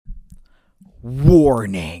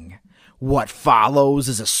Warning. What follows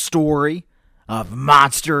is a story of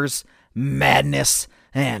monsters, madness,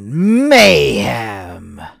 and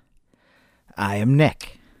mayhem. I am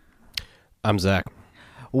Nick. I'm Zach.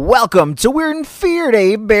 Welcome to Weird and Feared,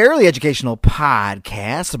 a barely educational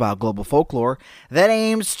podcast about global folklore that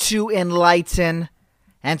aims to enlighten,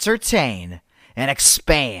 entertain, and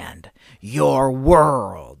expand your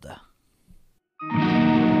world.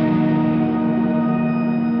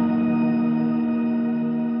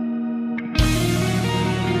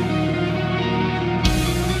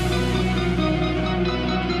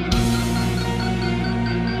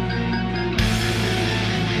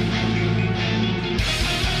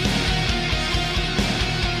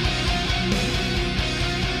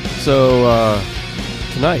 So,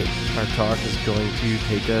 tonight, our talk is going to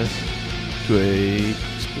take us to a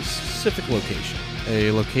specific location.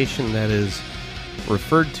 A location that is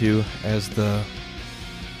referred to as the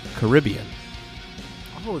Caribbean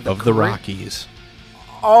of the Rockies.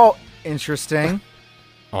 Oh, interesting.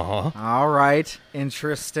 Uh-huh. All right,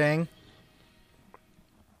 interesting.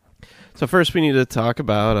 So first we need to talk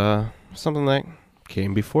about something that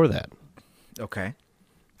came before that. Okay.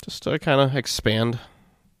 Just to kind of expand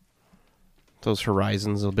those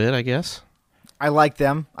horizons a bit, I guess. I like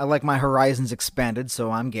them. I like my horizons expanded,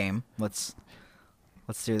 so I'm game. Let's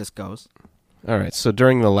see where this goes. All right, so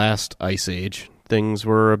during the last ice age, things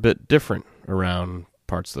were a bit different around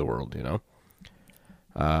parts of the world, you know.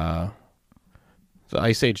 The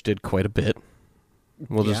ice age did quite a bit.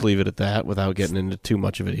 We'll just leave it at that without getting into too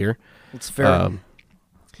much of it here. It's fair.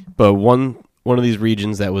 But one of these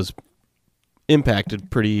regions that was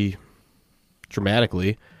impacted pretty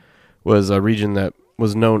dramatically was a region that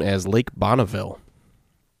was known as Lake Bonneville.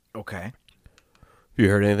 Okay. Have you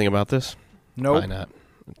heard anything about this? Nope. Why not?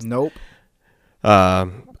 Nope.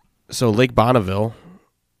 So Lake Bonneville,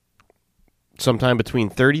 sometime between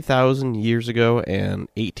 30,000 years ago and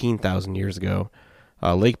 18,000 years ago,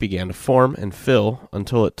 a lake began to form and fill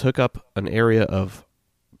until it took up an area of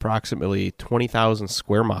approximately 20,000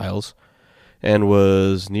 square miles and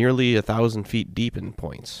was nearly 1,000 feet deep in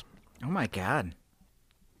points. Oh, my God.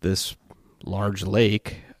 This large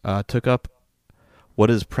lake took up what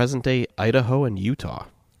is present-day Idaho and Utah.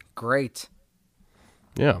 Great.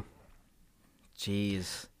 Yeah.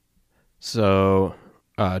 Jeez. So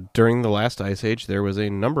during the last ice age, there was a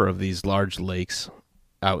number of these large lakes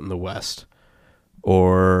out in the west,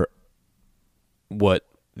 or what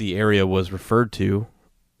the area was referred to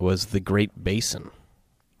was the Great Basin.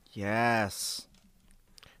 Yes.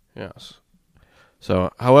 Yes.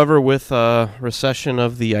 So, however, with recession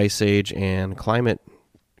of the ice age and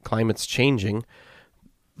climates changing,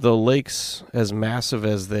 the lakes, as massive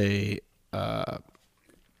as they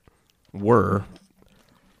were,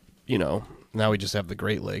 you know, now we just have the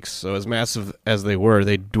Great Lakes. So, as massive as they were,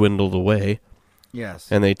 they dwindled away. Yes.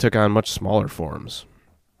 And they took on much smaller forms.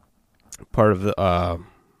 Part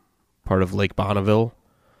of Lake Bonneville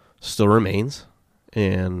still remains,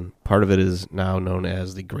 and part of it is now known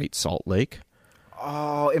as the Great Salt Lake.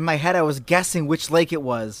 Oh, in my head I was guessing which lake it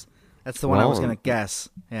was. That's the one I was going to guess.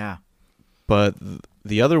 Yeah. But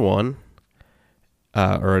the other one,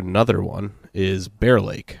 or another one, is Bear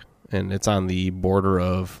Lake, and it's on the border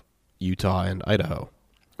of Utah and Idaho.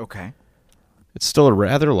 Okay. It's still a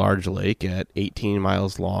rather large lake at 18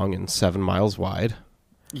 miles long and 7 miles wide.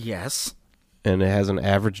 Yes. And it has an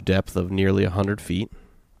average depth of nearly 100 feet.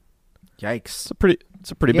 Yikes.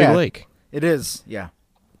 It's a pretty big lake. It is, yeah.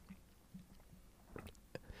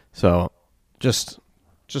 So, just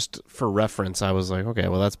for reference, I was like, okay,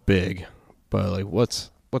 well that's big, but like,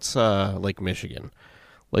 what's Lake Michigan?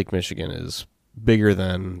 Lake Michigan is bigger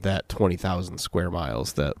than that 20,000 square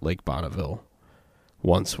miles that Lake Bonneville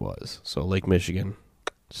once was. So Lake Michigan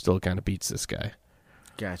still kind of beats this guy.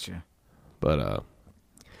 Gotcha. But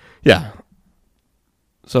yeah.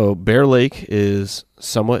 So Bear Lake is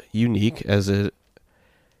somewhat unique as it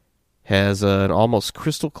has an almost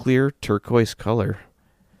crystal clear turquoise color.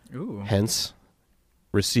 Ooh. Hence,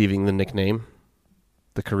 receiving the nickname,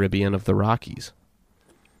 the Caribbean of the Rockies.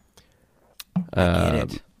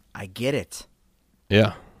 I get it.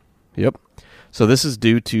 Yeah. Yep. So this is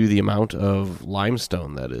due to the amount of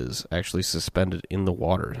limestone that is actually suspended in the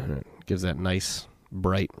water. It gives that nice,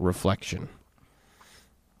 bright reflection.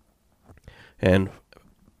 And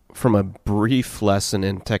from a brief lesson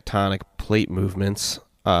in tectonic plate movements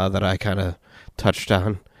that I kind of touched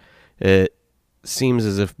on, it seems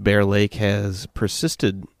as if Bear Lake has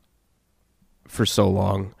persisted for so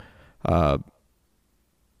long.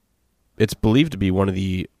 It's believed to be one of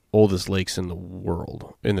the oldest lakes in the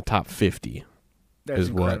world, in the top 50. That's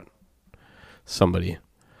what somebody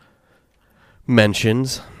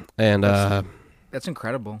mentions. And That's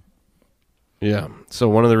incredible. yeah, so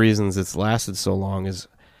one of the reasons it's lasted so long is,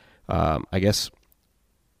 I guess,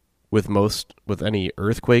 with any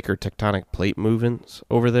earthquake or tectonic plate movements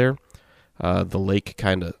over there, the lake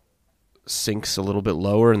kind of sinks a little bit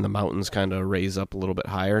lower and the mountains kind of raise up a little bit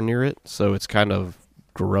higher near it, so it's kind of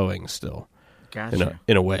growing still. Gotcha.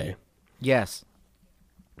 In a way. Yes.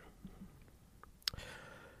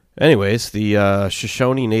 Anyways, the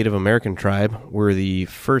Shoshone Native American tribe were the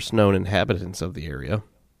first known inhabitants of the area.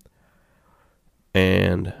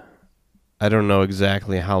 And I don't know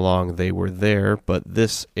exactly how long they were there, but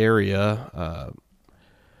this area,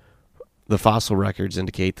 the fossil records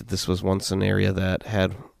indicate that this was once an area that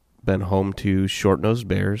had been home to short-nosed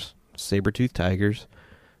bears, saber-toothed tigers,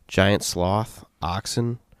 giant sloth,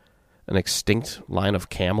 oxen, an extinct line of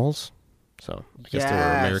camels. So I guess there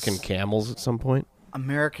were American camels at some point.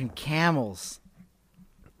 American camels.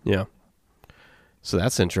 Yeah. So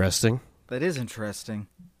that's interesting. That is interesting.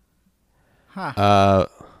 Huh.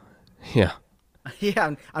 Yeah.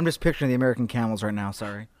 Yeah, I'm just picturing the American camels right now.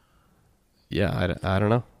 Sorry. Yeah, I don't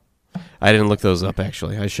know. I didn't look those up,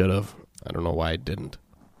 actually. I should have. I don't know why I didn't.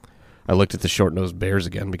 I looked at the short-nosed bears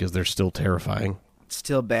again because they're still terrifying. It's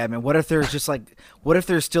still bad, man. What if there's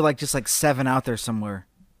still just like 7 out there somewhere?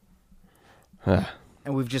 And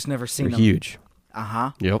we've just never seen They're them. huge.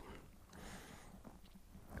 Uh-huh. Yep.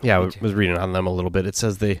 Yeah, I was reading on them a little bit. It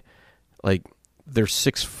says they're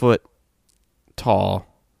 6 foot tall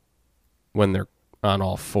when they're on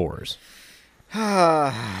all fours.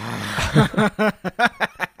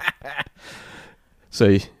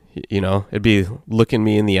 So, it'd be looking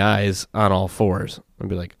me in the eyes on all fours. I'd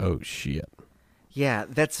be like, oh, shit. Yeah,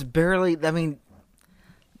 that's barely... I mean,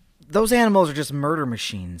 those animals are just murder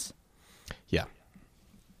machines. Yeah.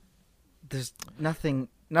 There's nothing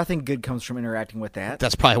good comes from interacting with that.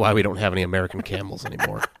 That's probably why we don't have any American camels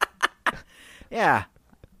anymore. Yeah.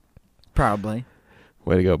 Probably.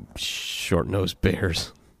 Way to go, short-nosed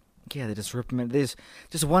bears. Yeah, they just rip them in.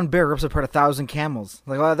 Just one bear rips apart 1,000 camels.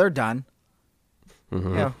 Like, well, they're done.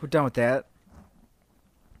 Mm-hmm. Yeah, we're done with that.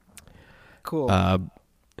 Cool.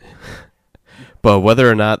 But whether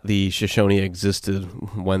or not the Shoshone existed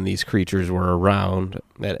when these creatures were around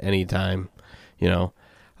at any time,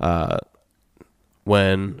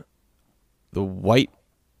 when the white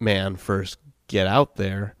man first get out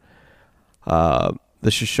there, the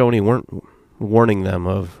Shoshone weren't warning them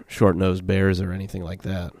of short-nosed bears or anything like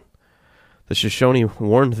that. The Shoshone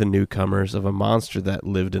warned the newcomers of a monster that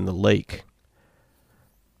lived in the lake,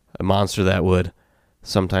 a monster that would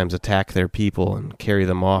sometimes attack their people and carry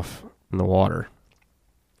them off in the water.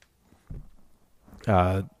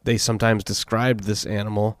 They sometimes described this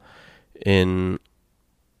animal in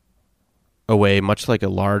a way much like a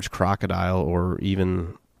large crocodile or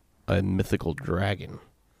even a mythical dragon.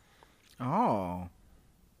 Oh.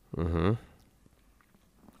 Mm-hmm.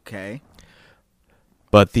 Okay.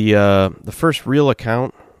 But the first real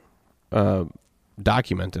account,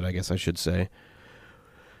 documented, I guess I should say,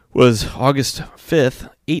 was August 5th,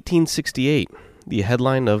 1868. The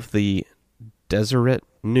headline of the Deseret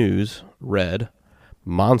News read,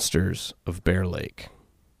 "Monsters of Bear Lake."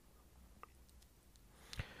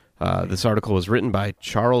 This article was written by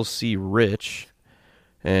Charles C. Rich,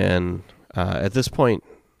 and at this point,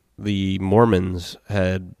 the Mormons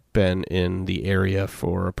had been in the area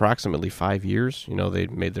for approximately 5 years. They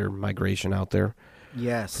made their migration out there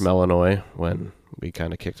Yes. from Illinois when we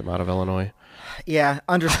kind of kicked them out of Illinois. Yeah,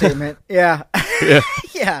 understatement. Yeah. Yeah.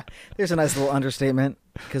 Yeah. There's a nice little understatement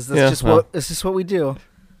because this is what we do.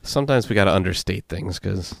 Sometimes we got to understate things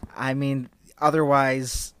because... I mean,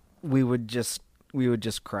 otherwise we would just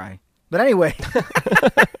cry. But anyway.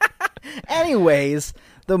 Anyways,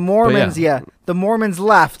 the Mormons, the Mormons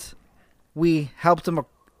left. We helped them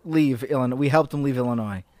leave Illinois. We helped them leave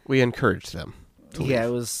Illinois. We encouraged them to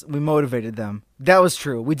leave. We motivated them. That was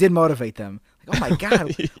true. We did motivate them. Like, oh my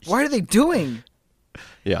God, what are they doing?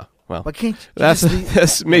 Yeah, well, Why can't you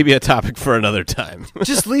that's maybe a topic for another time.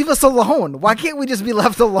 just leave us alone? Why can't we just be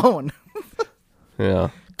left alone? Yeah.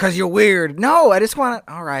 Because you're weird. No, I just want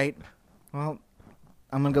to... All right. Well,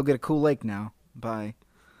 I'm going to go get a cool lake now. Bye.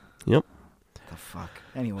 Yep. The fuck?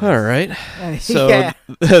 Anyway. All right. So Yeah.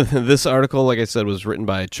 this article, like I said, was written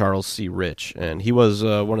by Charles C. Rich, and he was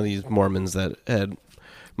one of these Mormons that had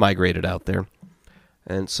migrated out there.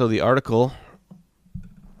 And so the article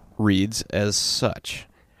reads as such.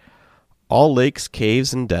 All lakes,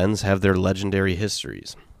 caves, and dens have their legendary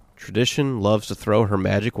histories. Tradition loves to throw her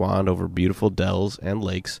magic wand over beautiful dells and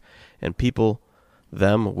lakes and people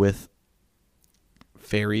them with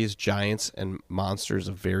fairies, giants, and monsters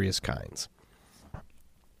of various kinds.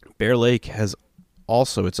 Bear Lake has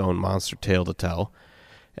also its own monster tale to tell,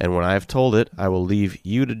 and when I have told it, I will leave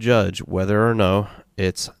you to judge whether or no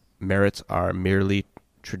its merits are merely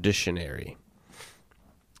traditionary.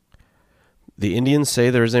 The Indians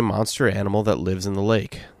say there is a monster animal that lives in the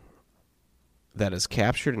lake that has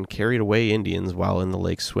captured and carried away Indians while in the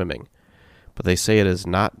lake swimming, but they say it has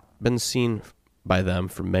not been seen by them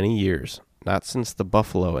for many years, not since the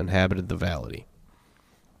buffalo inhabited the valley.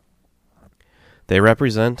 They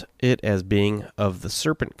represent it as being of the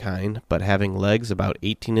serpent kind, but having legs about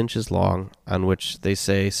 18 inches long, on which they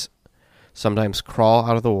say sometimes crawl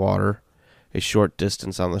out of the water a short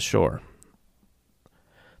distance on the shore.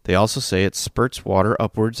 They also say it spurts water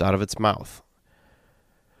upwards out of its mouth.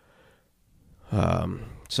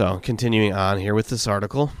 So, continuing on here with this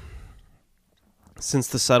article. Since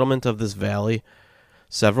the settlement of this valley,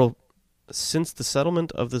 several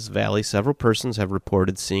persons have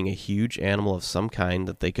reported seeing a huge animal of some kind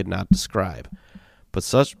that they could not describe, but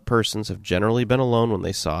such persons have generally been alone when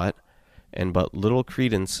they saw it, and but little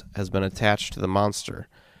credence has been attached to the monster,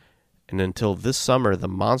 and until this summer the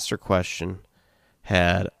monster question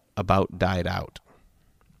had about died out.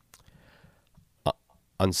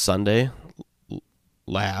 On Sunday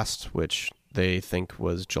last, which they think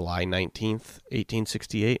was July 19th,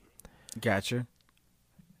 1868, Gotcha.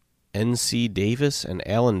 N.C. Davis and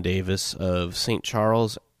Alan Davis of St.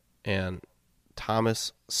 Charles and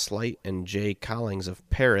Thomas Slight and J. Collings of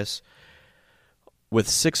Paris, with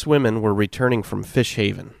 6 women, were returning from Fish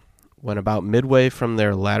Haven. When about midway from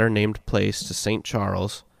their latter named place to St.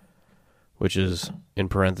 Charles, which is, in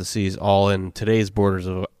parentheses, all in today's borders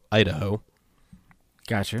of Idaho,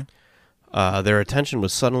 Gotcha. their attention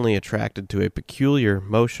was suddenly attracted to a peculiar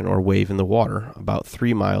motion or wave in the water about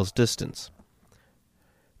 3 miles distance.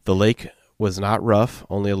 The lake was not rough,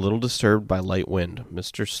 only a little disturbed by light wind.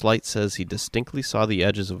 Mr. Slight says he distinctly saw the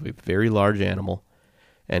edges of a very large animal,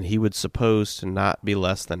 and he would suppose to not be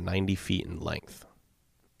less than 90 feet in length.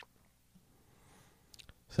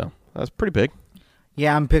 So, that's pretty big.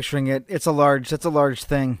 Yeah, I'm picturing it. That's a large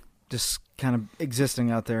thing just kind of existing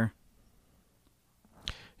out there.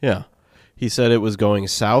 Yeah. He said it was going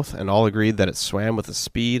south, and all agreed that it swam with a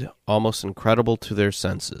speed almost incredible to their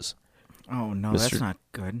senses. Oh, no, that's not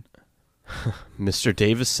good. Mr.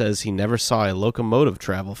 Davis says he never saw a locomotive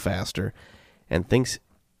travel faster and thinks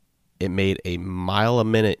it made a mile a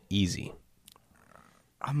minute easy.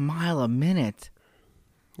 A mile a minute?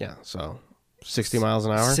 Yeah, so 60 miles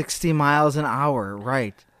an hour? 60 miles an hour,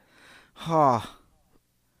 right. Oh,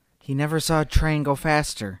 he never saw a train go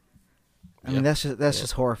faster. I mean, that's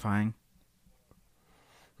just horrifying.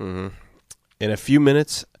 Mm-hmm. In a few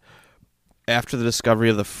minutes after the discovery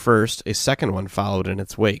of the first, a second one followed in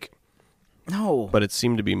its wake. No. But it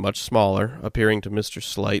seemed to be much smaller, appearing to Mr.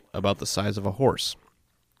 Slight about the size of a horse.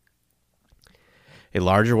 A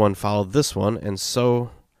larger one followed this one, and so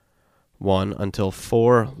one until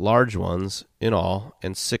 4 large ones in all,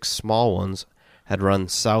 and 6 small ones had run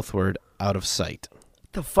southward out of sight.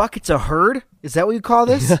 The fuck? It's a herd? Is that what you call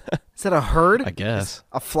this? Is that a herd? I guess.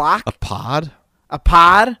 A flock? A pod? A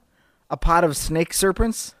pod? A pod of snake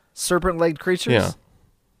serpents? Serpent-legged creatures?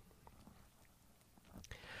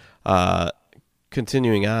 Yeah.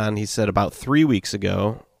 Continuing on, he said about 3 weeks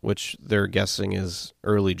ago, which they're guessing is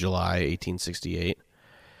early July 1868,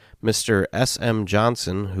 Mr. S.M.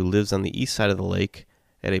 Johnson, who lives on the east side of the lake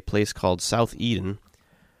at a place called South Eden,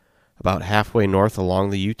 about halfway north along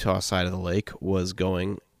the Utah side of the lake, was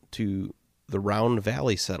going to the Round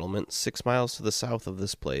Valley settlement 6 miles to the south of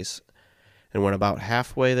this place, and when about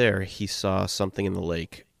halfway there, he saw something in the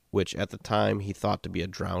lake, which at the time he thought to be a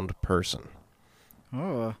drowned person.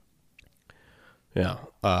 Oh. Yeah.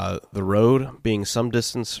 The road being some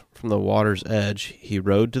distance from the water's edge, he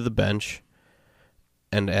rode to the bench,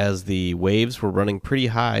 and as the waves were running pretty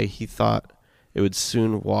high, he thought it would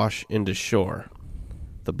soon wash into shore.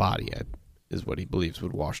 The body is what he believes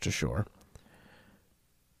would wash to shore.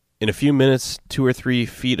 In a few minutes, 2 or 3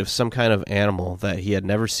 feet of some kind of animal that he had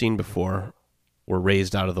never seen before were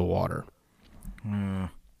raised out of the water.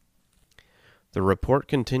 The report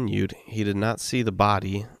continued. He did not see the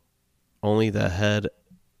body, only the head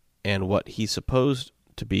and what he supposed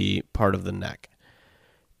to be part of the neck.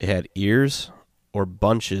 It had ears or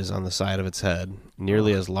bunches on the side of its head,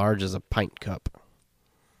 nearly as large as a pint cup.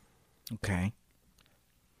 Okay.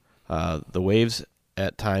 The waves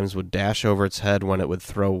at times would dash over its head when it would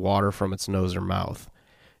throw water from its nose or mouth.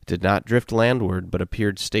 It did not drift landward, but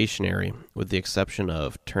appeared stationary, with the exception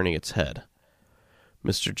of turning its head.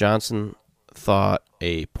 Mr. Johnson thought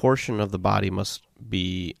a portion of the body must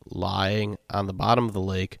be lying on the bottom of the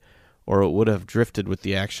lake, or it would have drifted with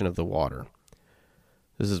the action of the water.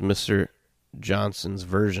 This is Mr. Johnson's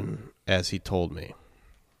version as he told me.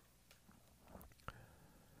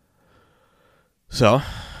 So,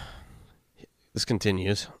 this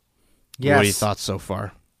continues. Yes. What are your thoughts so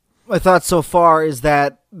far? My thoughts so far is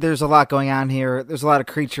that there's a lot going on here. There's a lot of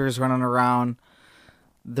creatures running around.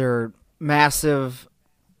 They're massive.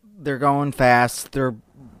 They're going fast. They're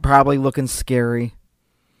probably looking scary.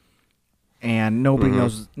 And nobody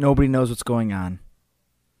knows what's going on.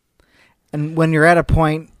 And when you're at a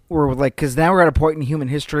point where, like, because now we're at a point in human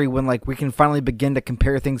history when, like, we can finally begin to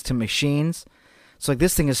compare things to machines. So, like,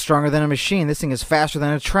 this thing is stronger than a machine. This thing is faster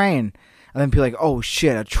than a train. And then people are like, oh,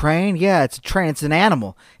 shit, a train? Yeah, it's a train. It's an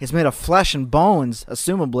animal. It's made of flesh and bones,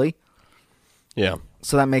 assumably. Yeah.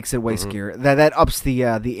 So that makes it way scarier. That ups the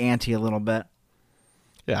ante a little bit.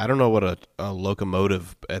 Yeah, I don't know what a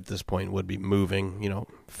locomotive at this point would be moving,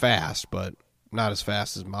 fast, but not as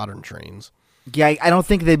fast as modern trains. Yeah, I don't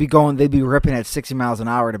think they'd be ripping at 60 miles an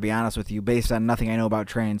hour, to be honest with you, based on nothing I know about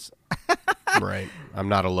trains. Right. I'm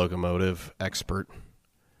not a locomotive expert.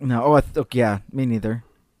 No, yeah, me neither.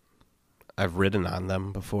 I've ridden on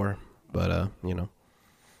them before, but,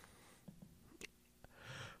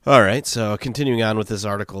 All right, so continuing on with this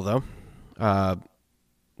article, though.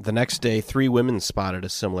 The next day, 3 women spotted a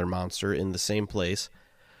similar monster in the same place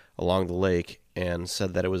along the lake and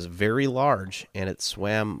said that it was very large and it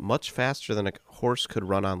swam much faster than a horse could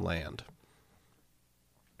run on land.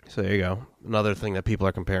 So there you go. Another thing that people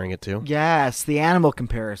are comparing it to. Yes, the animal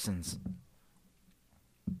comparisons.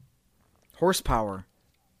 Horsepower.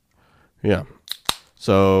 Yeah.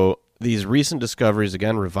 So these recent discoveries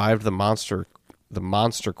again revived the monster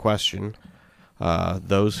question.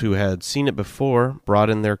 Those who had seen it before brought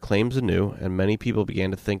in their claims anew, and many people began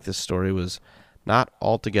to think this story was not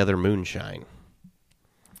altogether moonshine.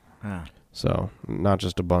 Huh. So not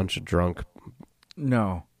just a bunch of drunk,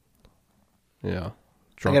 No.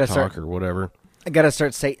 drunk talk or whatever. I gotta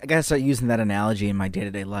start using that analogy in my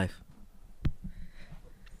day-to-day life.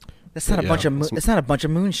 That's not it's not a bunch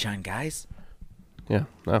of moonshine, guys. Yeah,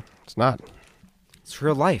 no, it's not. It's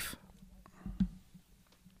real life.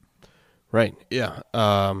 Right, yeah.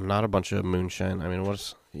 Not a bunch of moonshine. I mean,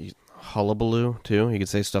 what's hullabaloo, too? You could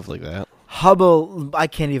say stuff like that. I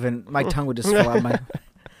can't even, my tongue would just fall out of my...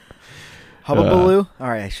 Hubbaloo? All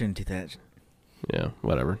right, I shouldn't do that. Yeah,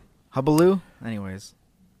 whatever. Hubbaloo? Anyways.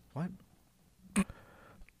 What?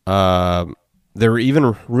 There were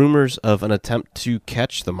even rumors of an attempt to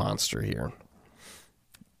catch the monster here.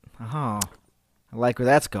 Oh, I like where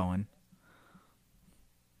that's going.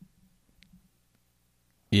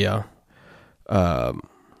 Yeah. Hold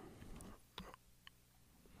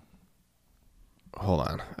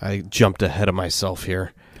on. I jumped ahead of myself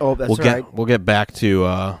here. Oh, that's right. We'll get back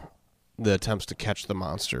to the attempts to catch the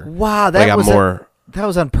monster. Wow, that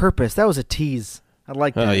was on purpose. That was a tease. I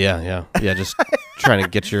like that. Oh, yeah. Yeah, just trying to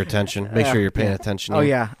get your attention. Make sure you're paying attention. Oh,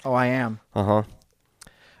 yeah. Oh, I am. Uh-huh.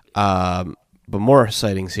 But more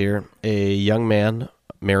sightings here. A young man,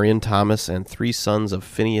 Marion Thomas, and 3 sons of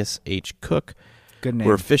Phineas H. Cook Good name.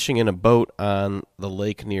 were fishing in a boat on the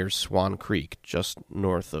lake near Swan Creek, just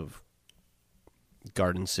north of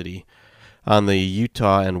Garden City, on the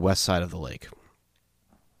Utah and west side of the lake.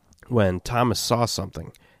 When Thomas saw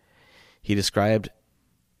something, he described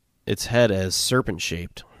its head as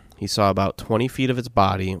serpent-shaped. He saw about 20 feet of its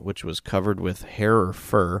body, which was covered with hair or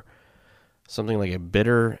fur, something like a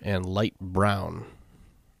bitter and light brown.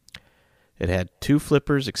 It had 2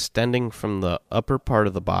 flippers extending from the upper part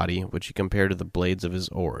of the body, which he compared to the blades of his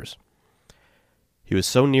oars. He was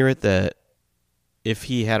so near it that if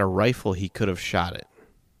he had a rifle, he could have shot it.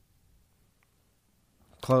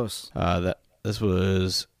 Close. This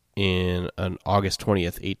was in an August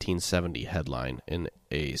 20th, 1870 headline in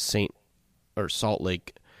a Salt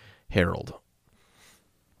Lake Herald.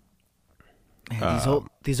 Man,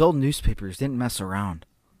 these old newspapers didn't mess around.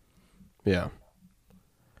 Yeah.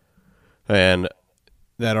 And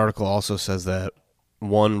that article also says that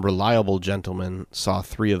one reliable gentleman saw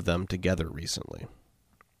 3 of them together recently.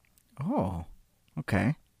 Oh,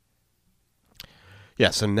 okay.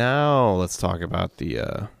 Yeah, so now let's talk about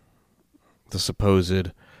the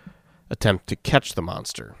supposed attempt to catch the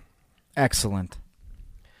monster. Excellent.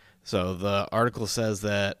 So the article says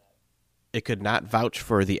that it could not vouch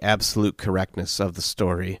for the absolute correctness of the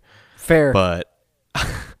story. Fair. But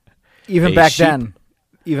even back then,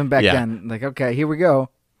 like, okay, here we go.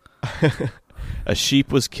 A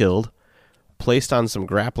sheep was killed, placed on some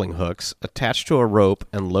grappling hooks, attached to a rope,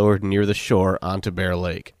 and lowered near the shore onto Bear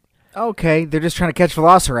Lake. Okay, they're just trying to catch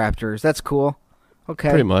velociraptors. That's cool. Okay.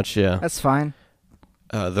 Pretty much, yeah. That's fine.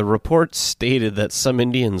 The report stated that some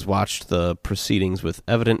Indians watched the proceedings with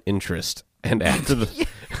evident interest, And after the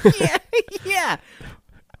yeah.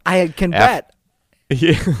 I can bet.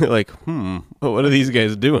 yeah, like, what are these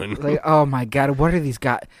guys doing? Like, oh my God, what are these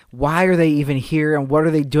guys? Why are they even here, and what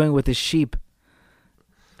are they doing with the sheep?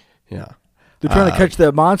 Yeah. They're trying to catch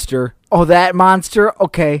that monster. Oh, that monster?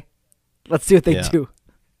 Okay. Let's see what they do.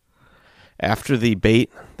 After the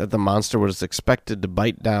bait that the monster was expected to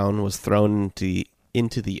bite down was thrown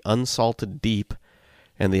into the unsalted deep,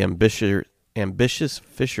 and the ambitious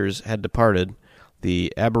fishers had departed,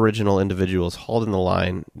 the aboriginal individuals hauled in the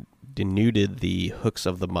line, denuded the hooks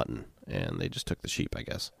of the mutton, and they just took the sheep, I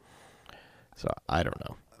guess. So, I don't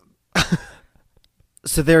know.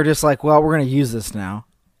 So they're just like, well, we're going to use this now.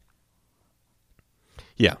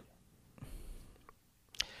 Yeah.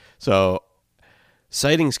 So,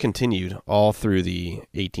 sightings continued all through the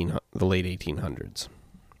late 1800s.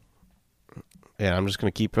 And I'm just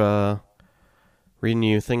going to keep reading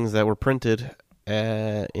you things that were printed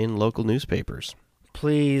in local newspapers.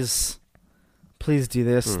 Please do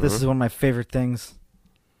this. Mm-hmm. This is one of my favorite things.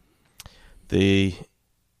 The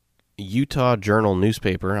Utah Journal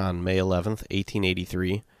newspaper on May 11th,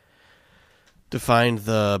 1883, defined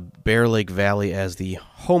the Bear Lake Valley as the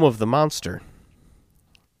home of the monster.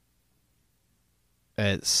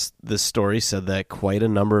 This story said that quite a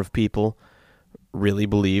number of people really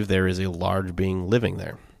believe there is a large being living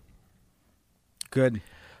there. Good.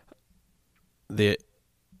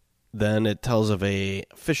 Then it tells of a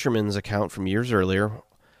fisherman's account from years earlier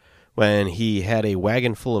when he had a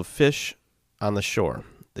wagon full of fish on the shore.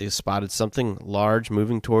 They spotted something large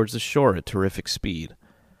moving towards the shore at terrific speed.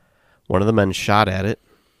 One of the men shot at it,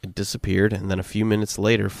 it disappeared, and then a few minutes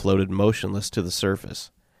later floated motionless to the surface.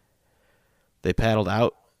 They paddled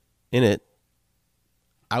out to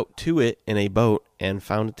it in a boat and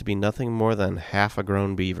found it to be nothing more than half a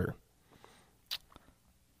grown beaver.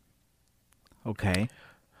 Okay.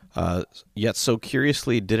 Yet so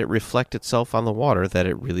curiously did it reflect itself on the water that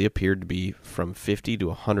it really appeared to be from 50 to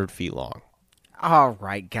 100 feet long. All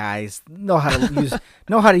right, guys, know how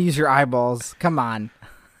to use your eyeballs. Come on.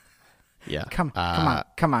 Yeah. Come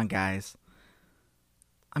on, guys.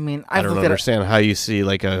 I mean, I don't understand how you see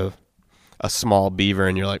like a small beaver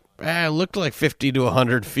and you're like, it looked like 50 to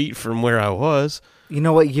 100 feet from where I was. You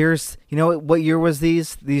know what years? You know what year was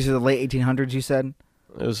these? These are the late 1800s. You said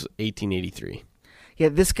it was 1883. Yeah,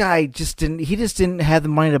 this guy just didn't have the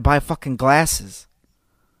money to buy fucking glasses.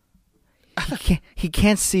 He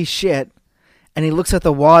can't see shit, and he looks at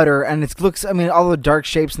the water, and all the dark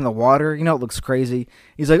shapes in the water, it looks crazy.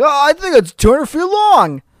 He's like, oh, I think it's 200 feet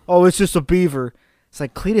long. Oh, it's just a beaver. It's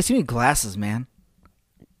like, Cletus, you need glasses, man.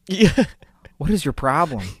 Yeah. What is your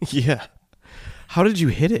problem? Yeah. How did you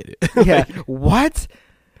hit it? Yeah. What?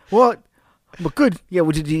 Well, but good. Yeah.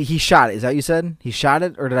 He shot it. Is that what you said? He shot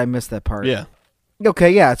it, or did I miss that part? Yeah.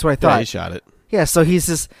 Okay. Yeah, that's what I thought. Yeah, he shot it. Yeah. So he's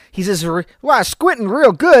just wow, squinting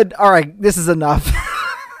real good. All right, this is enough.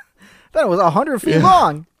 That was 100 feet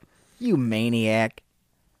long. You maniac.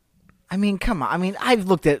 I mean, come on. I mean, I've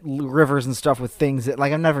looked at rivers and stuff with things that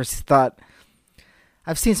I've never thought.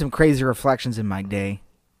 I've seen some crazy reflections in my day.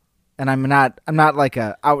 And I'm not like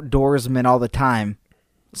a outdoorsman all the time.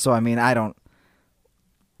 So, I mean, I don't.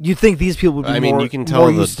 You think these people would be you can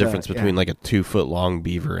tell the difference between like a 2 foot long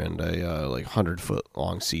beaver and a 100 foot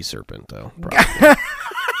long sea serpent, though.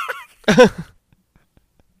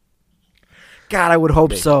 God, I would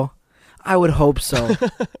hope so. I would hope so.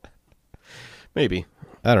 Maybe.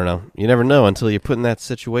 I don't know. You never know until you're put in that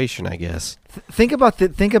situation, I guess. Think about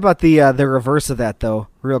the reverse of that, though,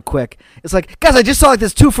 real quick. It's like, guys, I just saw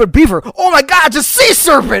this 2 foot beaver. Oh my God, it's a sea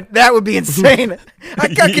serpent. That would be insane. I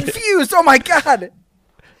got confused. Oh my God.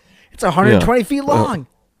 It's 120 feet long.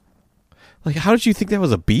 How did you think that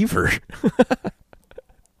was a beaver?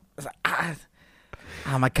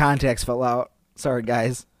 My contacts fell out. Sorry,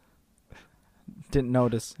 guys. Didn't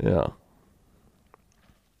notice. Yeah.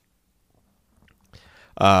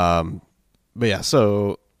 But yeah,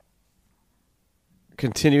 so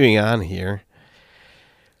continuing on here,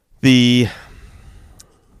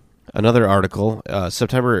 another article,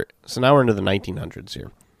 September, so now we're into the 1900s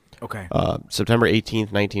here. Okay. September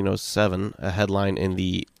 18th, 1907, a headline in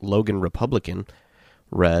the Logan Republican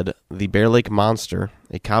read, "The Bear Lake Monster,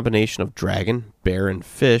 a combination of dragon, bear, and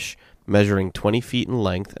fish, measuring 20 feet in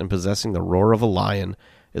length and possessing the roar of a lion,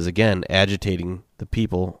 is again agitating the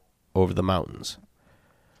people over the mountains."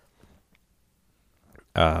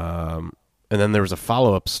 And then there was a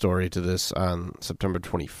follow-up story to this on September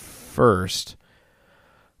 21st.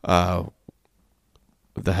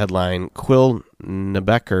 The headline, "Quill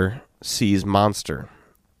Nebecker Sees Monster."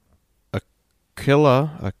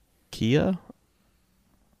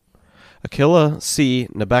 Aquila C.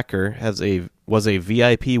 Nebeker was a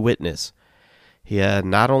VIP witness. He had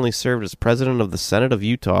not only served as president of the Senate of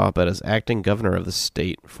Utah, but as acting governor of the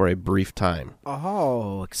state for a brief time.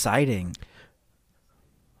 Oh, exciting.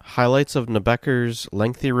 Highlights of Nebeker's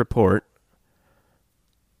lengthy report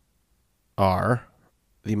are: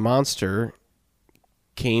 the monster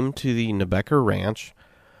came to the Nebeker Ranch,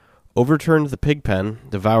 overturned the pig pen,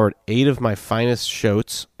 devoured 8 of my finest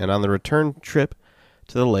shoats, and on the return trip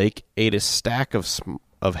to the lake ate a stack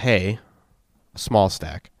of hay, a small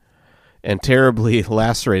stack, and terribly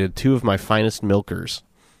lacerated 2 of my finest milkers.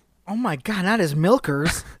 Oh my God, not his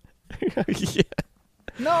milkers. Yeah.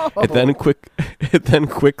 No. It then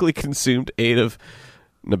quickly consumed 8 of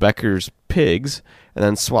Nebeker's pigs, and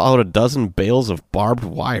then swallowed a dozen bales of barbed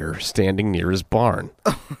wire standing near his barn.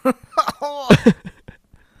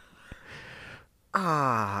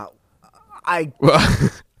 I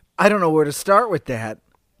don't know where to start with that.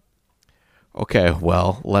 Okay,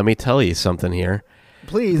 well, let me tell you something here.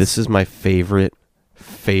 Please. This is my favorite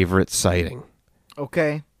sighting.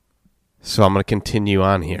 Okay. So I'm going to continue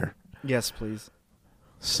on here. Yes, please.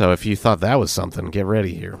 So if you thought that was something, get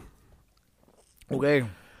ready here. Okay.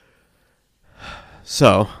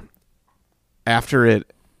 So, after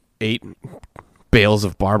it ate bales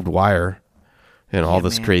of barbed wire and all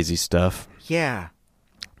this crazy stuff, Yeah.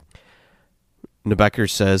 Nebeker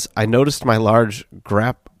says, I noticed my large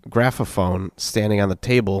graphophone standing on the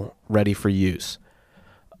table, ready for use.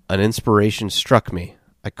 An inspiration struck me.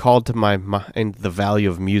 I called to my mind the value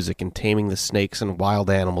of music in taming the snakes and wild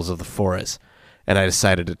animals of the forest, and I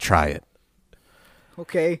decided to try it.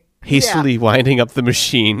 Okay. Hastily winding up the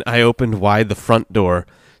machine, I opened wide the front door,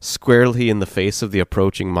 squarely in the face of the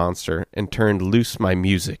approaching monster, and turned loose my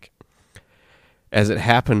music. As it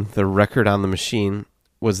happened, the record on the machine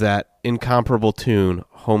was that incomparable tune,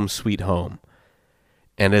 Home Sweet Home.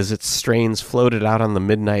 And as its strains floated out on the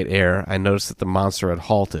midnight air, I noticed that the monster had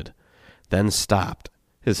halted, then stopped,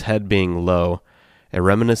 his head being low. A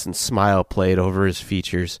reminiscent smile played over his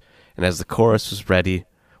features, and as the chorus was ready,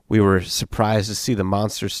 we were surprised to see the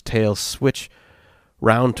monster's tail switch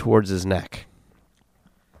round towards his neck.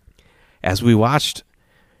 As we watched,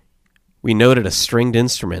 we noted a stringed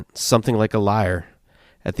instrument, something like a lyre,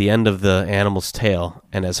 at the end of the animal's tail,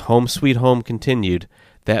 and as Home Sweet Home continued,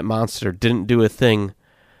 that monster didn't do a thing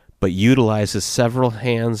but utilize his several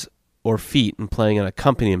hands or feet in playing an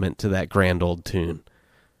accompaniment to that grand old tune.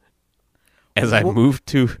 As I moved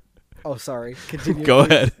to... Oh, sorry. Continue. Go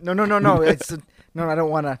ahead. No. No, I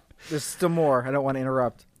don't want to. There's still more. I don't want to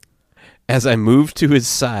interrupt. As I moved to his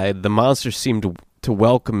side, the monster seemed to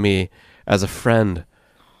welcome me as a friend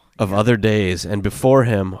of other days, and before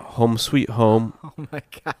him, Home Sweet Home... Oh, my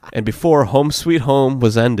God. And before Home Sweet Home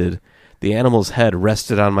was ended, the animal's head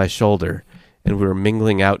rested on my shoulder, and we were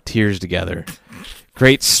mingling out tears together.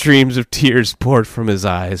 Great streams of tears poured from his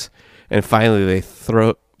eyes, and finally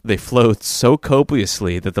they flowed so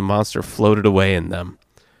copiously that the monster floated away in them.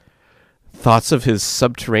 Thoughts of his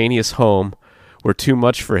subterraneous home were too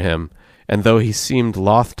much for him, and though he seemed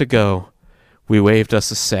loth to go, we waved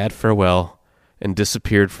us a sad farewell and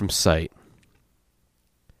disappeared from sight.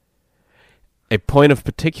 A point of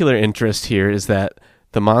particular interest here is that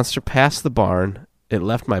the monster passed the barn, it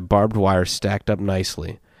left my barbed wire stacked up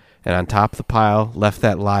nicely, and on top of the pile left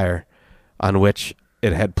that lyre on which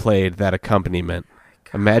it had played that accompaniment.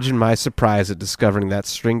 Imagine my surprise at discovering that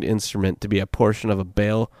stringed instrument to be a portion of a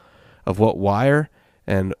bale of what wire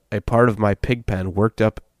and a part of my pig pen worked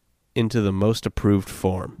up into the most approved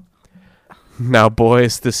form. Now,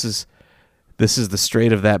 boys, this is the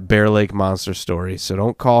straight of that Bear Lake monster story, so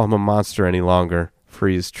don't call him a monster any longer, for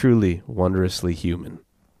he is truly wondrously human.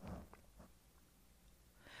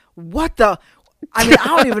 What the? I mean, I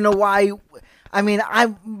don't even know why. I mean,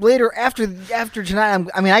 I later after tonight.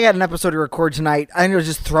 I got an episode to record tonight. I need to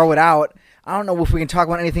just throw it out. I don't know if we can talk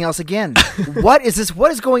about anything else again. What is this?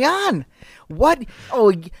 What is going on? What?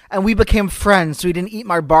 Oh, and we became friends, so he didn't eat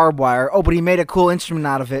my barbed wire. Oh, but he made a cool instrument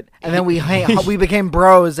out of it, and then we became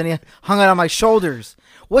bros, and he hung it on my shoulders.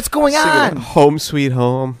 What's going on? Home Sweet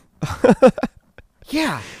Home.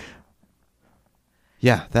 Yeah.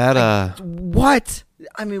 Yeah, that. What?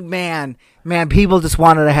 I mean, man, people just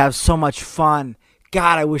wanted to have so much fun.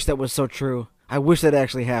 God, I wish that was so true. I wish that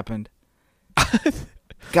actually happened.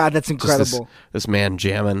 God, that's incredible. This man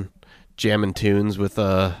jamming tunes with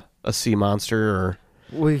a sea monster, or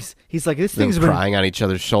well, he's like, this them thing's crying on each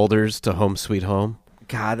other's shoulders to Home Sweet Home.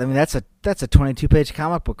 God, I mean, that's a 22-page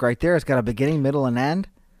comic book right there. It's got a beginning, middle, and end.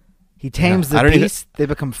 He tames the beast. They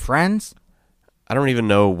become friends. I don't even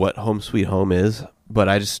know what Home Sweet Home is, but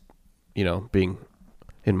I just, being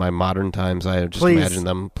in my modern times, I just Please. imagine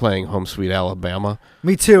them playing Home Sweet Alabama.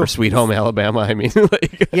 Me too. Or Sweet Home Alabama, I mean.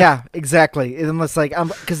 Like, Yeah, exactly. Unless like,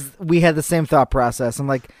 because we had the same thought process. I'm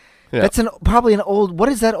like, yeah. that's probably an old. What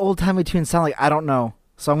does that old timey tune sound like? I don't know.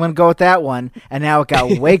 So I'm gonna go with that one. And now it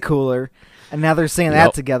got way cooler. And now they're singing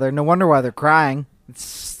that together. No wonder why they're crying.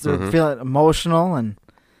 They're feeling emotional, and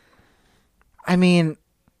I mean,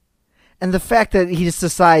 and the fact that he just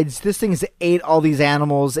decides this thing's ate all these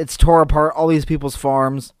animals. It's tore apart all these people's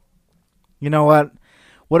farms. You know what?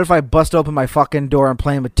 What if I bust open my fucking door and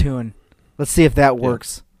play him a tune? Let's see if that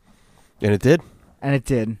works. And it did. And it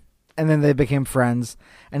did. And then they became friends.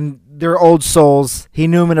 And they're old souls. He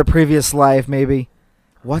knew him in a previous life, maybe.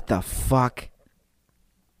 What the fuck?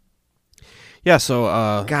 Yeah, so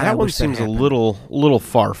God, I that one wish that seems a happened. little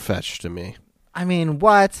far-fetched to me. I mean,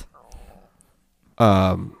 what?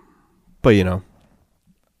 But, you know,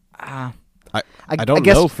 I don't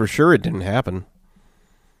guess, know for sure it didn't happen.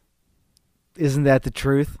 Isn't that the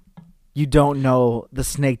truth? You don't know the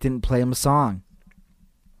snake didn't play him a song.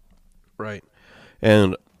 Right.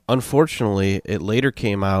 And unfortunately, it later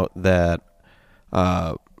came out that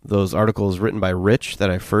those articles written by Rich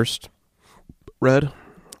that I first read,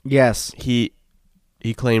 Yes. he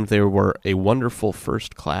claimed they were a wonderful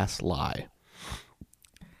first-class lie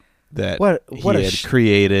that What he a had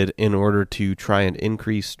created in order to try and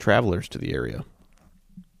increase travelers to the area.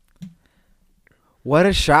 What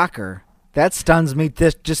a shocker. That stuns me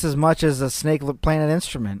just as much as a snake playing an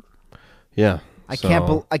instrument. Yeah. I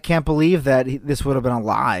can't believe that this would have been a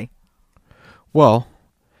lie. Well,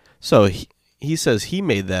 so he says he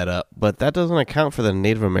made that up, but that doesn't account for the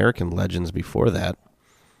Native American legends before that.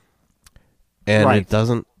 And Right. it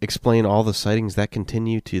doesn't explain all the sightings that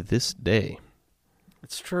continue to this day.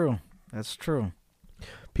 It's true. That's true.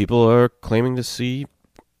 People are claiming to see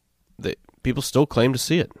people still claim to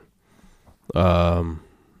see it.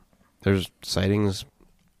 There's sightings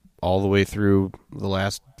all the way through the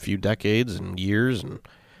last few decades and years, and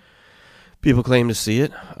people claim to see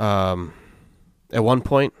it. At one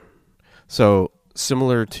point, so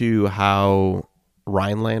similar to how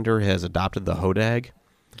Rhinelander has adopted the hodag,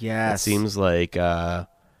 Yes. it seems like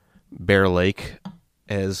Bear Lake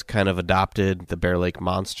has kind of adopted the Bear Lake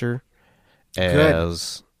monster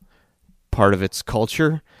as part of its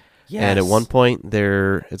culture. Yes. And at one point,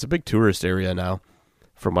 it's a big tourist area now,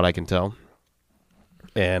 from what I can tell.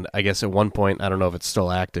 And I guess at one point, I don't know if it's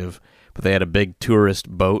still active, but they had a big tourist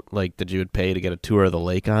boat like that you would pay to get a tour of the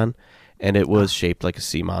lake on, and it was shaped like a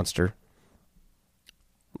sea monster.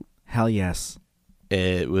 Hell yes.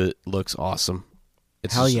 It looks awesome.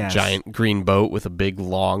 It's Hell just yes. a giant green boat with a big,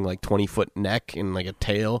 long, like 20-foot neck and like a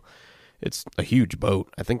tail. It's a huge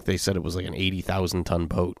boat. I think they said it was like an 80,000-ton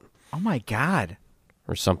boat. Oh my God.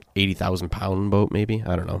 Or some 80,000-pound boat, maybe.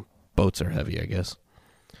 I don't know. Boats are heavy, I guess.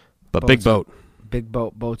 But Boats big boat. Big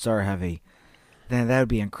boats are heavy. Then that would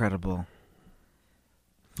be incredible.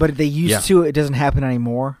 But they used to. It doesn't happen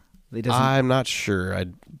anymore. It doesn't. I'm not sure. I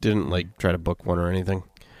didn't try to book one or anything.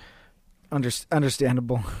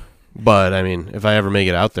 Understandable. But I mean, if I ever make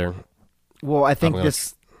it out there, Well, I think gonna-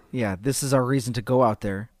 this is our reason to go out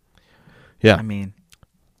there. yeah. I mean,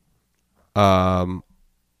 But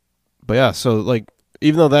yeah, so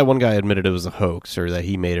even though that one guy admitted it was a hoax or that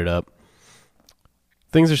he made it up,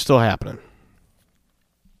 things are still happening.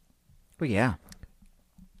 well, yeah.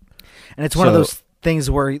 And it's one of those things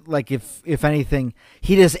where, like, if anything,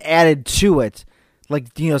 he just added to it,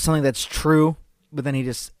 like, you know, something that's true, but then he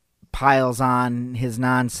just piles on his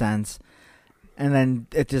nonsense, and then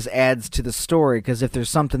it just adds to the story. Because if there's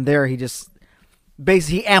something there, he just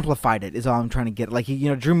basically amplified it. Is all I'm trying to get. Like,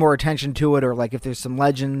 he drew more attention to it, or like if there's some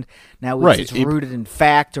legend now, it's rooted in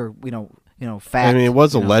fact, or fact. I mean, it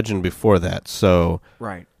was a legend before that, so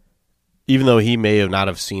right. even though he may have not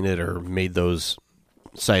have seen it or made those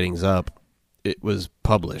sightings up, it was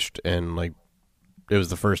published, and it was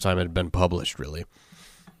the first time it had been published, really.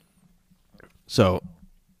 So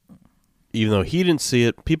even though he didn't see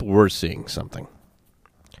it, people were seeing something.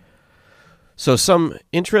 So some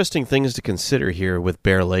interesting things to consider here with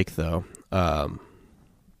Bear Lake, though.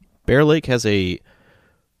 Bear Lake has a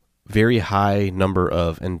very high number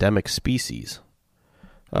of endemic species,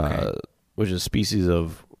 which is species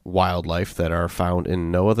of wildlife that are found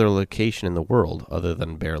in no other location in the world other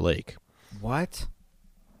than Bear Lake. What?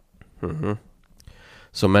 Mm-hmm.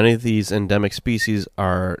 So many of these endemic species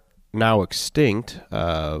are now extinct,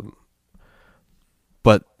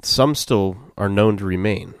 but some still are known to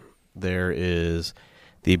remain. There is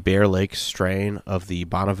the Bear Lake strain of the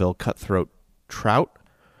Bonneville cutthroat trout,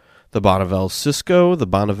 the Bonneville Cisco, the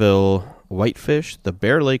Bonneville whitefish, the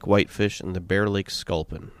Bear Lake whitefish, and the Bear Lake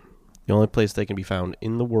sculpin. The only place they can be found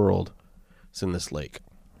in the world is in this lake.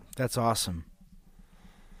 That's awesome.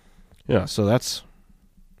 Yeah, so that's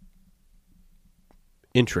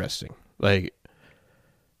interesting. Like,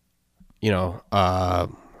 God,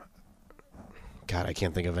 I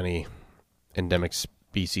can't think of any endemic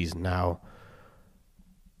species now.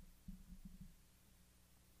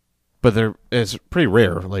 But it's pretty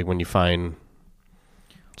rare, like, when you find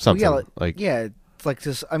something. Well, it's like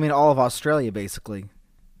just, I mean, all of Australia, basically.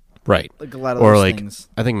 Right. Like a lot of or those like, things.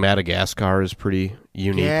 I think Madagascar is pretty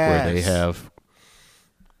unique where they Yes. have,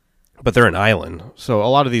 but they're an island. So a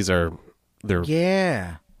lot of these they're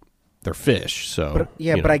fish. So,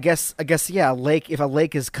 But I guess, a lake, if a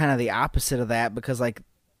lake is kind of the opposite of that, because like,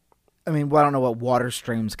 I mean, well, I don't know what water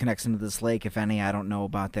streams connects into this lake, if any. I don't know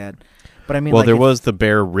about that. But I mean, well, like there was the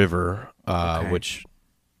Bear River, Okay. which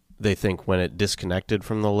they think when it disconnected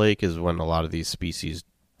from the lake is when a lot of these species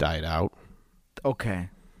died out. Okay.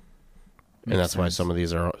 And that's why some of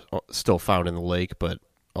these are still found in the lake, but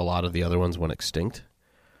a lot of the other ones went extinct.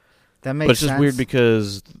 That makes But it's sense. just weird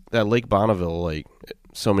because that Lake Bonneville, like,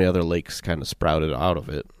 so many other lakes kind of sprouted out of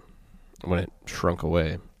it when it shrunk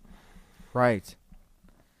away. Right.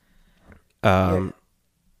 So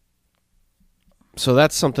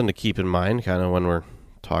that's something to keep in mind kind of when we're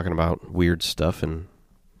talking about weird stuff in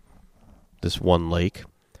this one lake.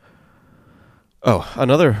 Oh,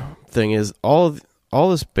 another thing is all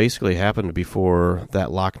this basically happened before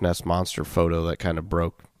that Loch Ness Monster photo that kind of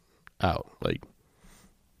broke out. Like,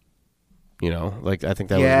 like I think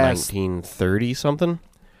that was 1930 something.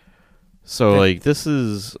 So like this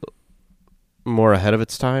is more ahead of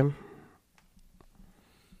its time.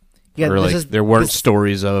 Yeah, or like there weren't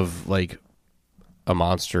stories of like a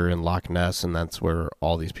monster in Loch Ness, and that's where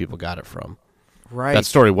all these people got it from. Right. That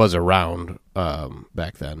story was around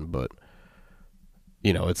back then, but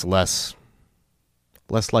it's less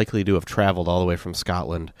likely to have traveled all the way from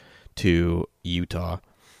Scotland to Utah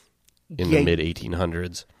in the mid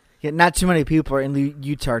 1800s. Yeah, not too many people are in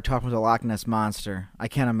Utah talking about the Loch Ness Monster. I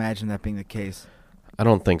can't imagine that being the case. I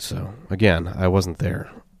don't think so. Again, I wasn't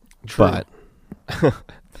there. True. But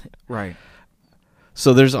right.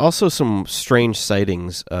 So there's also some strange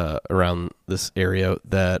sightings around this area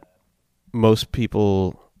that most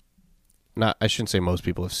people, I shouldn't say most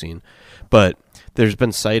people have seen, but there's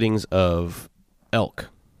been sightings of elk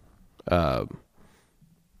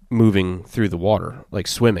moving through the water, like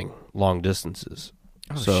swimming long distances.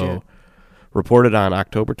 Shit. Reported on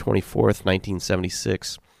October 24th,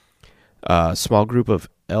 1976, a small group of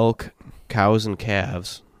elk, cows, and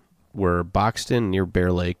calves were boxed in near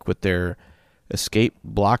Bear Lake with their escape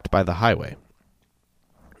blocked by the highway.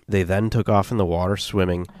 They then took off in the water,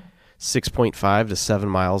 swimming 6.5 to 7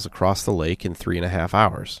 miles across the lake in 3.5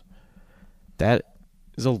 hours. That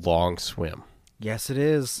is a long swim. Yes, it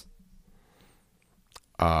is.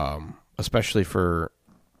 Especially for...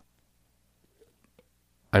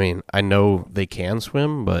 I mean, I know they can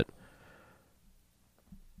swim, but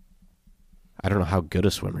I don't know how good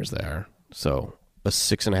of swimmers they are. So, a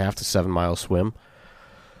 6.5 to 7 mile swim.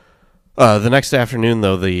 The next afternoon,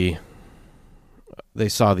 though, they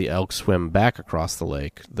saw the elk swim back across the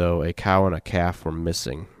lake, though a cow and a calf were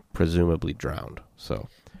missing, presumably drowned. So,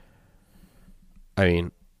 I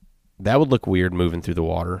mean, that would look weird moving through the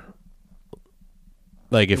water.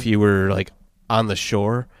 Like if you were like on the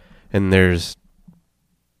shore and there's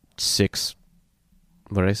 6,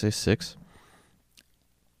 what did I say, 6?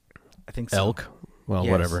 I think so. Elk? Well,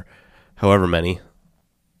 Yes. whatever. However many.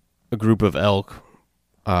 A group of elk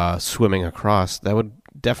swimming across, that would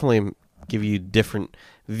definitely give you different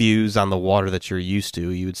views on the water that you're used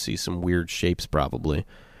to. You would see some weird shapes probably. And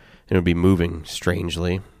it would be moving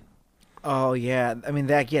strangely. Oh, yeah. I mean,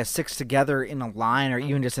 6 together in a line or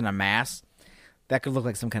even just in a mass. That could look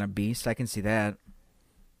like some kind of beast. I can see that.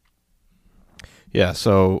 Yeah,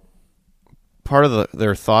 so part of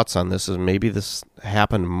their thoughts on this is maybe this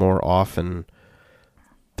happened more often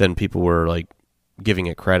than people were like giving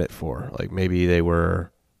it credit for. Like maybe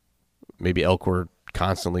elk were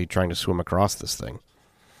constantly trying to swim across this thing.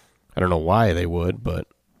 I don't know why they would, but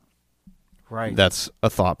Right. that's a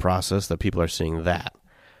thought process that people are seeing that.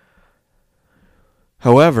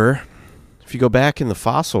 However, if you go back in the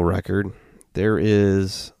fossil record, there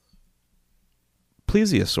is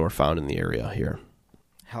plesiosaur found in the area here.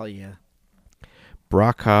 Hell yeah.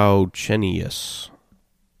 Brachiochenius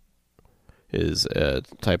is a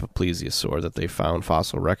type of plesiosaur that they found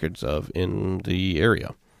fossil records of in the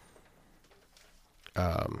area.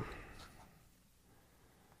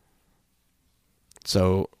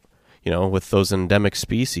 So, with those endemic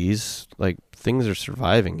species, like things are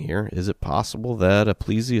surviving here. Is it possible that a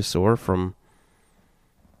plesiosaur from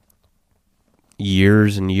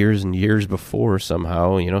years and years and years before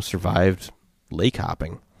somehow, survived lake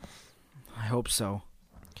hopping. I hope so.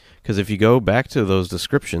 Because if you go back to those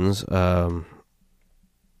descriptions, where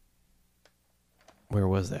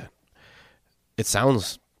was that? It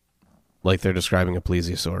sounds like they're describing a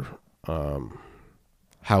plesiosaur.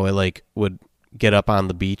 How it would get up on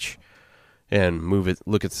the beach and move it,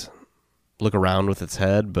 look around with its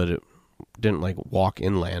head, but it didn't walk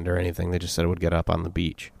inland or anything. They just said it would get up on the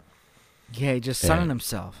beach. Yeah, he just sunning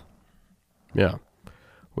himself. Yeah,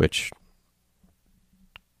 which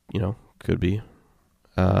could be.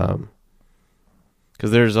 Because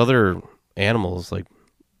there's other animals,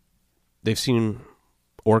 they've seen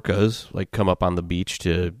orcas come up on the beach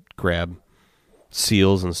to grab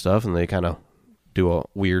seals and stuff, and they kind of do a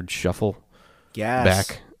weird shuffle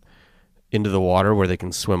back into the water where they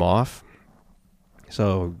can swim off.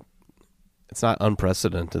 So it's not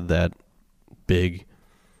unprecedented that big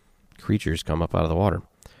creatures come up out of the water.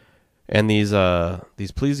 And these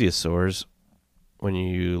plesiosaurs, when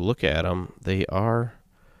you look at them, they are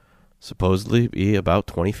supposedly be about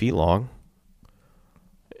 20 feet long,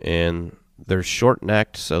 and they're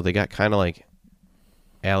short-necked, so they got kind of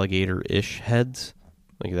alligator-ish heads,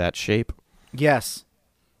 that shape. Yes.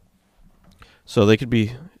 So they could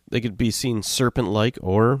be seen serpent-like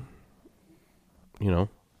or,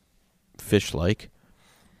 fish-like.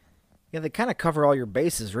 Yeah, they kind of cover all your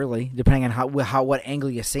bases, really, depending on what angle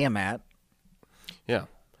you see them at. Yeah.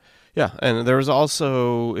 Yeah, and there was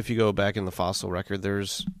also, if you go back in the fossil record,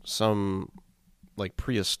 there's some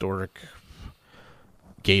prehistoric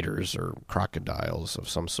gators or crocodiles of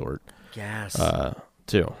some sort. Yes.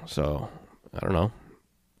 Too. So I don't know.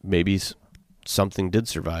 Maybe something did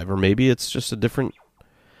survive, or maybe it's just a different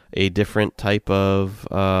type of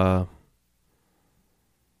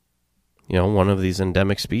one of these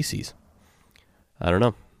endemic species. I don't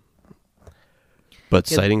know. But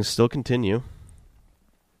sightings still continue.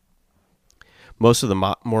 Most of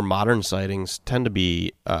the more modern sightings tend to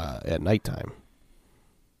be at nighttime,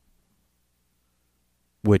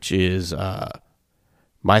 which is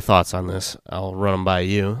my thoughts on this. I'll run them by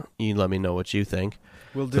you. You let me know what you think.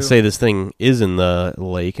 Will do. Let's say this thing is in the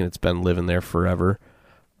lake and it's been living there forever.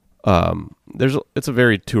 It's a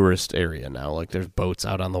very tourist area now. There's boats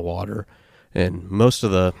out on the water, and most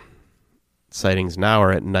of the sightings now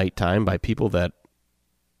are at nighttime by people that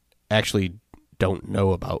actually don't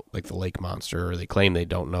know about the lake monster, or they claim they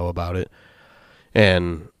don't know about it.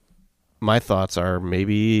 And my thoughts are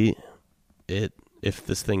maybe if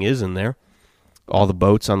this thing is in there, all the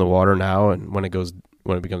boats on the water now, and when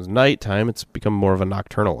it becomes nighttime, it's become more of a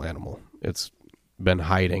nocturnal animal. It's been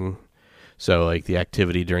hiding, so the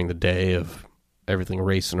activity during the day of everything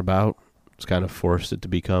racing about, it's kind of forced it to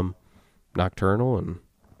become nocturnal, and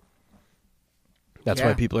that's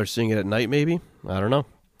why people are seeing it at night. Maybe, I don't know.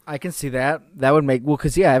 I can see that. That would make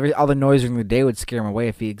because all the noise during the day would scare him away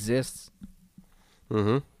if he exists.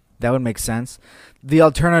 Mm-hmm. That would make sense. The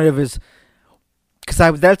alternative is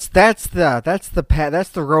because that's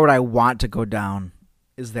the road I want to go down.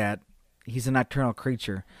 Is that he's a nocturnal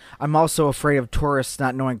creature. I'm also afraid of tourists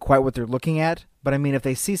not knowing quite what they're looking at. But I mean, if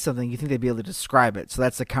they see something, you think they'd be able to describe it. So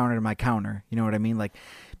that's the counter to my counter. You know what I mean?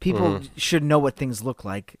 People should know what things look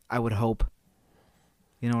like. I would hope.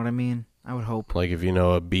 You know what I mean? I would hope. If you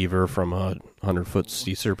know a beaver from a 100-foot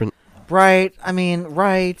sea serpent. Right. I mean,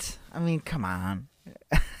 come on.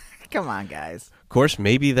 Come on, guys. Of course,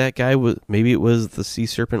 maybe that guy maybe it was the sea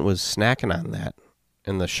serpent was snacking on that,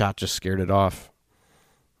 and the shot just scared it off.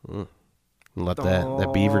 And let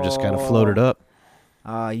that beaver just kind of floated up.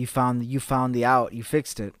 You found the out. You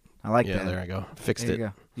fixed it. I like that. Yeah, there I go. Fixed it. You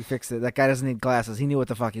go. You fixed it. That guy doesn't need glasses. He knew what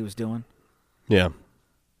the fuck he was doing. Yeah.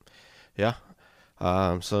 Yeah.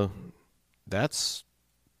 So that's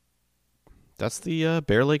the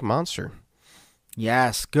Bear Lake Monster.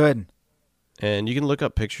 Yes, good. And you can look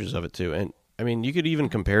up pictures of it too. And I mean, you could even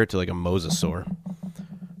compare it to a mosasaur.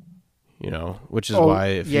 Which is why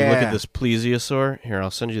if you look at this plesiosaur, here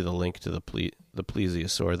I'll send you the link to the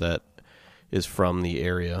plesiosaur that is from the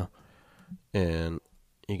area, and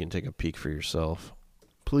you can take a peek for yourself.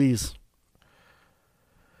 Please.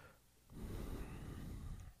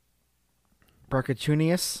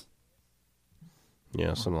 Brachytunius?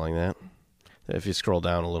 Yeah, something like that. If you scroll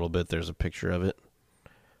down a little bit, there's a picture of it.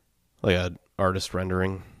 Like an artist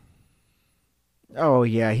rendering. Oh,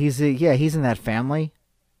 yeah. He's in that family.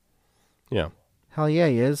 Yeah. Hell yeah,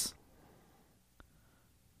 he is.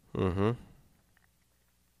 Mm-hmm.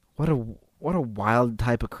 What a wild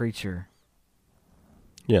type of creature.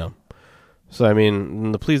 Yeah. So, I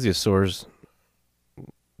mean, the plesiosaurs,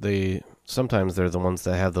 sometimes they're the ones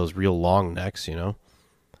that have those real long necks,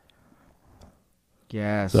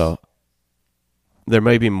 Yes. So there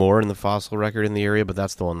may be more in the fossil record in the area, but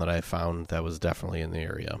that's the one that I found that was definitely in the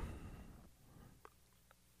area.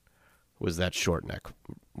 Was that short neck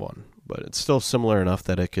one. But it's still similar enough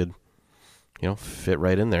that it could, fit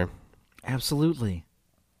right in there. Absolutely.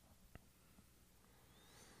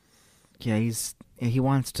 Yeah, he's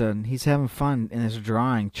having fun in his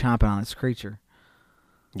drawing, chomping on this creature.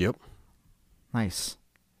 Yep. Nice.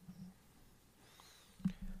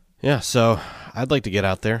 Yeah, so I'd like to get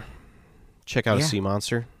out there, check out a Yeah. sea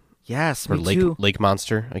monster. Yes, Or me too. lake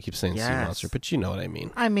monster. I keep saying sea Yes. monster, but you know what I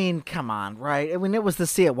mean. I mean, come on, right? I mean, it was the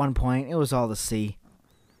sea at one point. It was all the sea,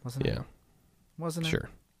 wasn't it? Yeah, Wasn't it?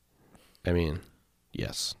 sure. I mean,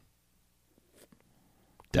 yes.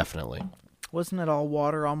 Definitely. Wasn't it all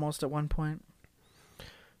water almost at one point?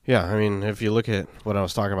 Yeah, I mean, if you look at what I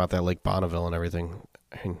was talking about, that Lake Bonneville and everything,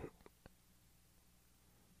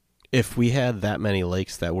 if we had that many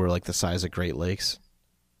lakes that were like the size of Great Lakes,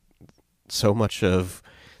 so much of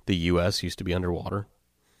the U.S. used to be underwater.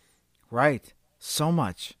 Right. So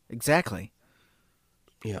much. Exactly.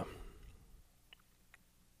 Yeah.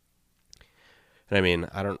 And I mean,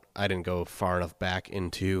 I didn't go far enough back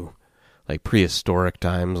into like prehistoric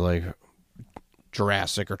times, like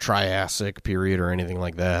Jurassic or Triassic period or anything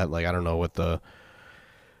like that. Like, I don't know what it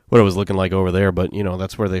was looking like over there, but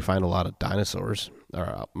that's where they find a lot of dinosaurs.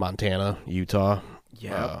 Or Montana, Utah,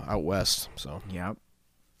 out west. So Yep.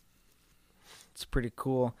 It's pretty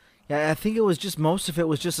cool. Yeah, I think most of it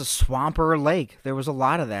was just a swamp or a lake. There was a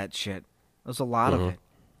lot of that shit. There was a lot of it.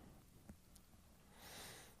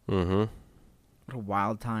 Mm-hmm. What a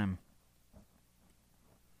wild time.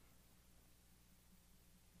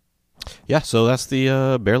 Yeah, so that's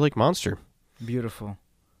the Bear Lake Monster. Beautiful.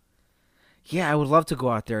 Yeah, I would love to go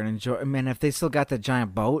out there and enjoy. I mean, if they still got that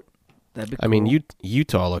giant boat, that'd be cool. I mean,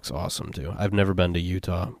 Utah looks awesome too. I've never been to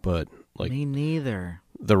Utah, but like Me neither.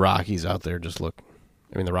 the Rockies out there just look.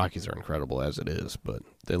 I mean, the Rockies are incredible as it is, but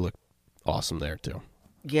they look awesome there too.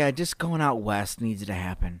 Yeah, just going out west needs to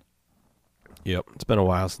happen. Yep, it's been a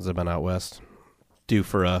while since I've been out west. Due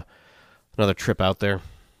for another trip out there.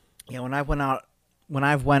 Yeah, when I've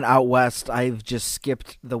went out west, I've just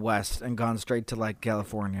skipped the west and gone straight to like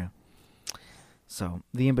California. So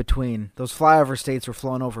the in between, those flyover states were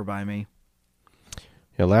flown over by me.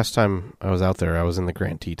 Yeah, last time I was out there, I was in the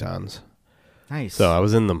Grand Tetons. Nice. So I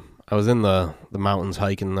was in the mountains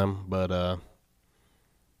hiking them, but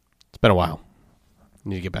it's been a while.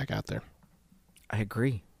 Need to get back out there. I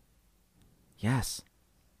agree. Yes.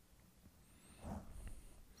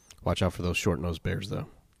 Watch out for those short-nosed bears, though.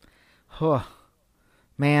 Huh.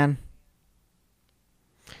 Man.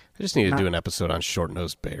 I just need to do an episode on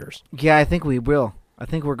short-nosed bears. Yeah, I think we will. I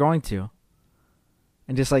think we're going to.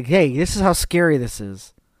 And just like, hey, this is how scary this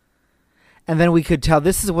is. And then we could tell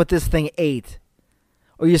this is what this thing ate.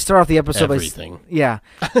 Or you start off the episode Everything. by... Yeah.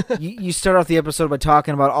 you start off the episode by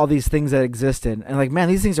talking about all these things that existed. And like, man,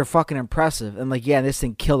 these things are fucking impressive. And like, yeah, this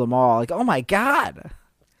thing killed them all. Like, oh my God.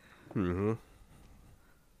 Mm-hmm.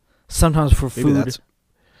 Sometimes for food.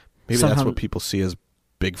 Maybe that's what people see as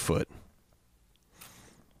Bigfoot.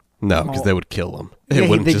 No, because they would kill them. It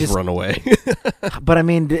wouldn't just run away. But I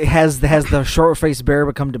mean, has the short-faced bear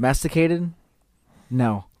become domesticated?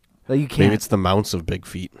 No. You can't. Maybe it's the mounts of Big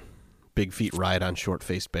Feet. Big Feet ride on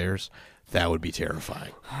short-faced bears. That would be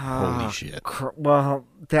terrifying. Holy shit. Well,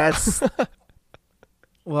 that's...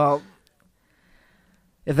 well,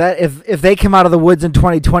 if they come out of the woods in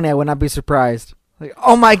 2020, I would not be surprised. Like,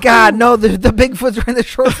 oh my God, no, the Bigfoots are in the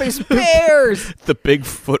short-faced bears. The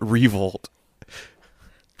Bigfoot revolt.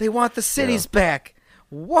 They want the cities back.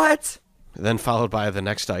 What? Then followed by the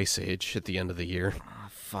next ice age at the end of the year. Oh,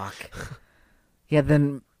 fuck. Yeah,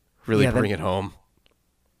 then... Really bring it home.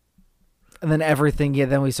 And then everything,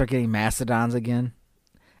 then we start getting mastodons again.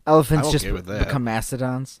 Elephants I'm just okay with that. become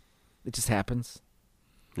mastodons. It just happens.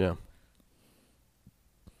 Yeah.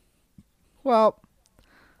 Well,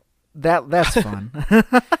 that's fun.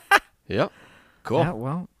 Yep. Cool. Yeah,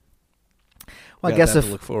 well, Got I guess that to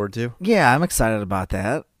look forward to. Yeah, I'm excited about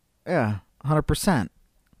that. Yeah, 100%.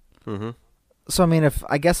 Mm-hmm. So I mean, if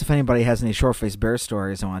anybody has any short-faced bear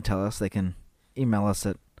stories they want to tell us, they can email us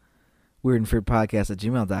at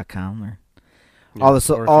weirdandfearpodcast@gmail.com or all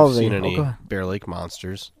the or if all you've the seen any Bear Lake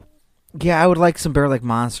monsters. Yeah, I would like some Bear Lake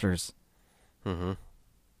monsters. Mm-hmm.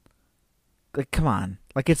 Like, come on,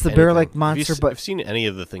 like it's the Bear Lake monster. But if you've seen any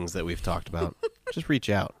of the things that we've talked about, just reach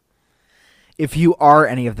out. If you are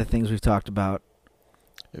any of the things we've talked about,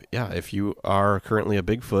 yeah, if you are currently a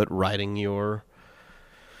Bigfoot riding your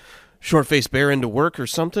short-faced bear into work or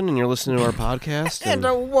something, and you're listening to our podcast, and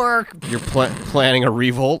to work, you're planning a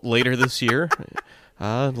revolt later this year,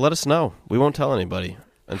 let us know. We won't tell anybody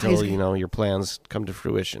until He's- your plans come to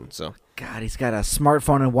fruition. So God, he's got a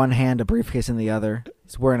smartphone in one hand, a briefcase in the other.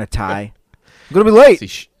 He's wearing a tie. I'm gonna be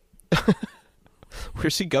late.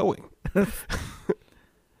 Where's he going?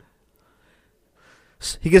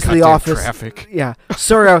 He gets to the Goddamn office. Traffic. Yeah.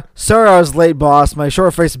 Sorry, I was late, boss. My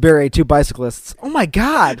short-faced bear ate 2 bicyclists. Oh my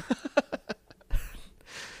God.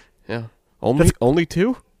 Yeah. Only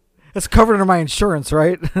 2? That's covered under my insurance,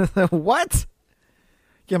 right? What?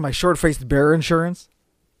 Yeah, my short-faced bear insurance.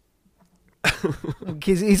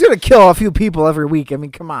 He's gonna kill a few people every week. I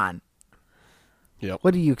mean, come on. Yep.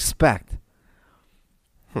 What do you expect?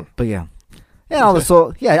 But yeah, all this.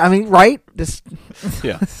 I mean, right? This.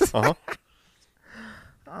 Yeah. Uh-huh.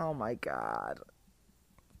 Oh my God.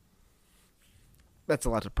 That's a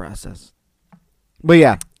lot to process. But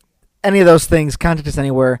yeah, any of those things, contact us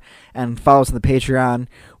anywhere and follow us on the Patreon.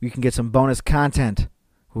 You can get some bonus content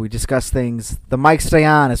where we discuss things. The mics stay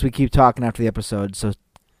on as we keep talking after the episode. So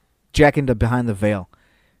jack into Behind the Veil.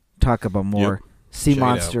 Talk about more sea Check it out.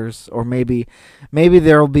 monsters, or maybe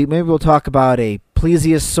we'll talk about a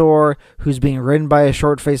plesiosaur who's being ridden by a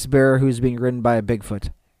short-faced bear who's being ridden by a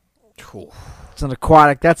Bigfoot. Cool. It's an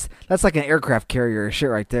aquatic. That's like an aircraft carrier shit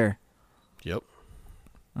right there. Yep.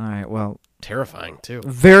 All right. Well, Terrifying too.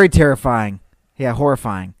 very terrifying. Yeah,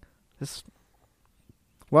 horrifying.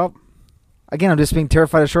 Well, again, I'm just being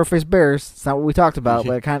terrified of short-faced bears. It's not what we talked about,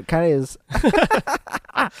 but it kind of is.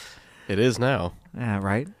 It is now. Yeah.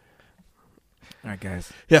 Right. All right,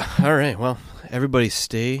 guys. Yeah. All right. Well, everybody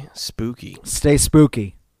stay spooky. Stay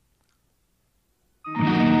spooky.